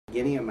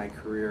Beginning of my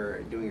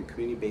career doing a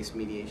community-based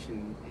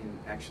mediation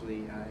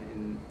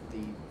in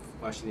the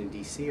Washington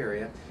D.C.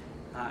 area,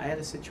 I had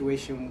a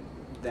situation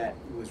that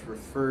was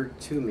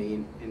referred to me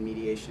in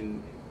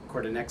mediation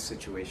court of next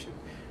situation,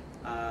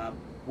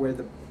 where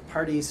the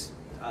parties,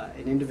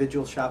 an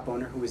individual shop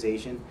owner who was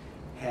Asian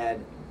had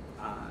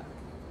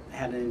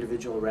an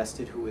individual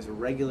arrested who was a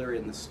regular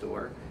in the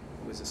store.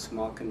 It was a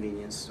small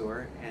convenience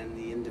store, and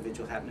the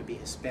individual happened to be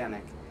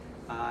Hispanic.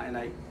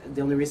 The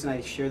only reason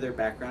I share their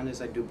background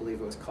is I do believe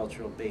it was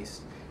cultural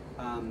based.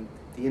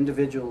 The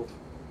individual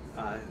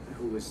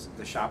who was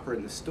the shopper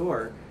in the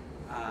store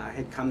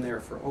had come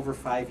there for over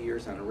 5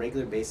 years on a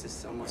regular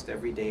basis, almost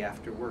every day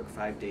after work,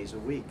 5 days a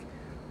week.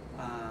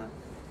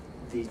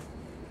 The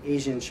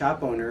Asian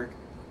shop owner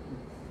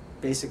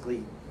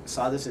basically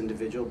saw this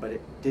individual, but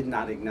it did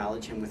not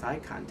acknowledge him with eye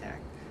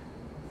contact.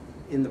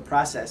 In the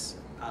process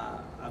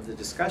of the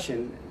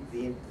discussion,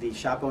 the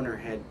shop owner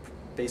had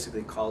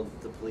basically called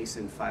the police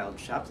and filed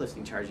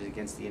shoplifting charges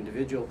against the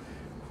individual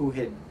who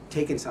had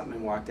taken something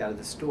and walked out of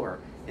the store.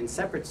 In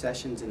separate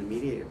sessions in the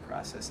mediated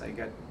process, I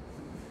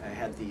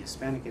had the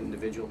Hispanic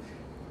individual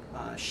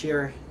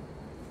share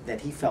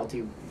that he felt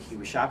he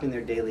was shopping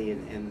there daily,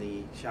 and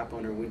the shop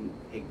owner wouldn't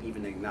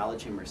even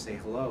acknowledge him or say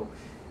hello.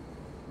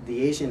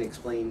 The Asian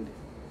explained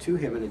to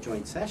him in a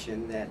joint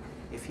session that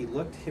if he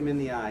looked him in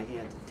the eye, he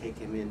had to take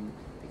him in,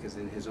 because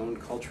in his own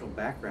cultural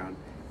background,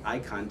 eye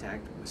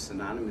contact was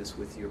synonymous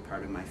with "you're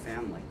part of my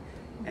family."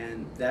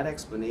 And that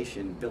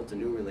explanation built a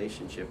new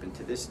relationship, and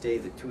to this day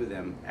the two of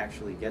them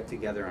actually get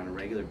together on a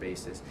regular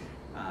basis.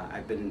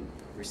 I've been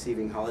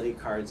receiving holiday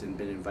cards and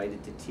been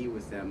invited to tea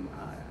with them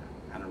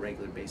on a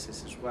regular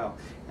basis as well.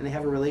 And they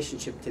have a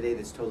relationship today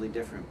that's totally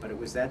different, but it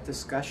was that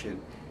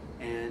discussion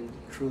and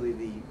truly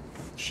the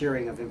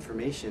sharing of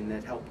information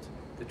that helped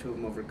the two of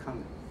them overcome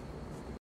it.